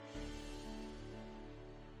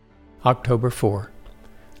October 4.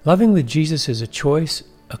 Loving with Jesus is a choice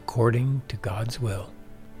according to God's will.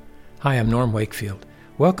 Hi, I'm Norm Wakefield.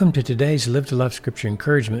 Welcome to today's Live to Love Scripture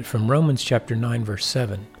encouragement from Romans chapter 9, verse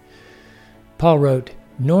 7. Paul wrote,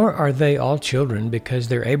 "Nor are they all children because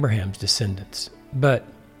they're Abraham's descendants, but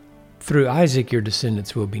through Isaac your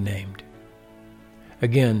descendants will be named."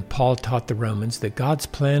 Again, Paul taught the Romans that God's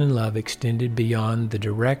plan and love extended beyond the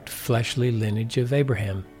direct fleshly lineage of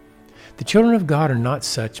Abraham. The children of God are not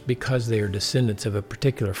such because they are descendants of a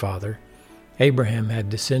particular father. Abraham had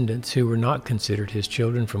descendants who were not considered his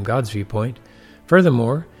children from God's viewpoint.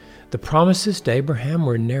 Furthermore, the promises to Abraham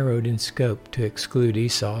were narrowed in scope to exclude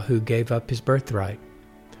Esau, who gave up his birthright.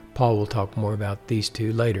 Paul will talk more about these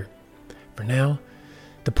two later. For now,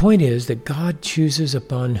 the point is that God chooses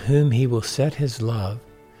upon whom he will set his love,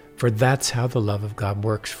 for that's how the love of God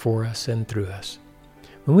works for us and through us.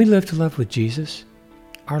 When we live to love with Jesus,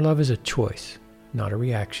 our love is a choice, not a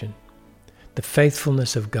reaction. The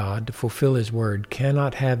faithfulness of God to fulfill his word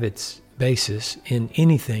cannot have its basis in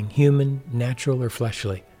anything human, natural, or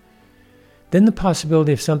fleshly. Then the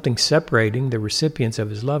possibility of something separating the recipients of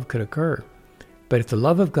his love could occur. But if the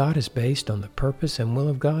love of God is based on the purpose and will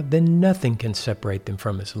of God, then nothing can separate them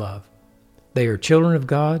from his love. They are children of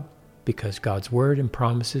God because God's word and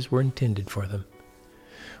promises were intended for them.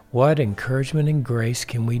 What encouragement and grace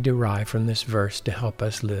can we derive from this verse to help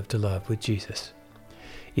us live to love with Jesus?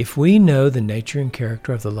 If we know the nature and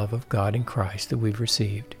character of the love of God in Christ that we've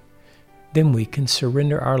received, then we can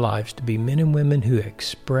surrender our lives to be men and women who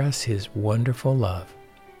express his wonderful love.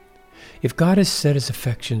 If God has set his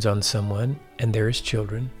affections on someone and they're his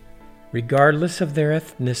children, regardless of their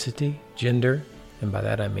ethnicity, gender, and by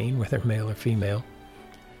that I mean whether male or female,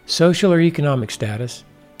 social or economic status,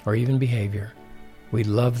 or even behavior, we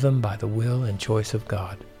love them by the will and choice of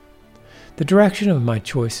God. The direction of my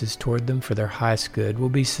choices toward them for their highest good will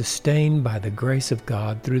be sustained by the grace of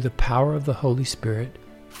God through the power of the Holy Spirit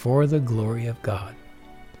for the glory of God.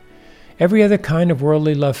 Every other kind of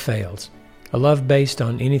worldly love fails. A love based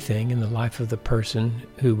on anything in the life of the person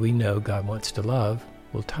who we know God wants to love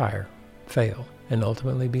will tire, fail, and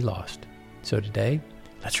ultimately be lost. So today,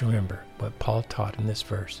 let's remember what Paul taught in this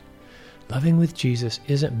verse. Loving with Jesus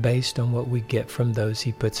isn't based on what we get from those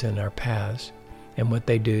he puts in our paths and what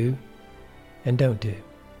they do and don't do,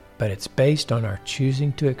 but it's based on our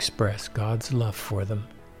choosing to express God's love for them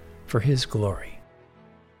for his glory.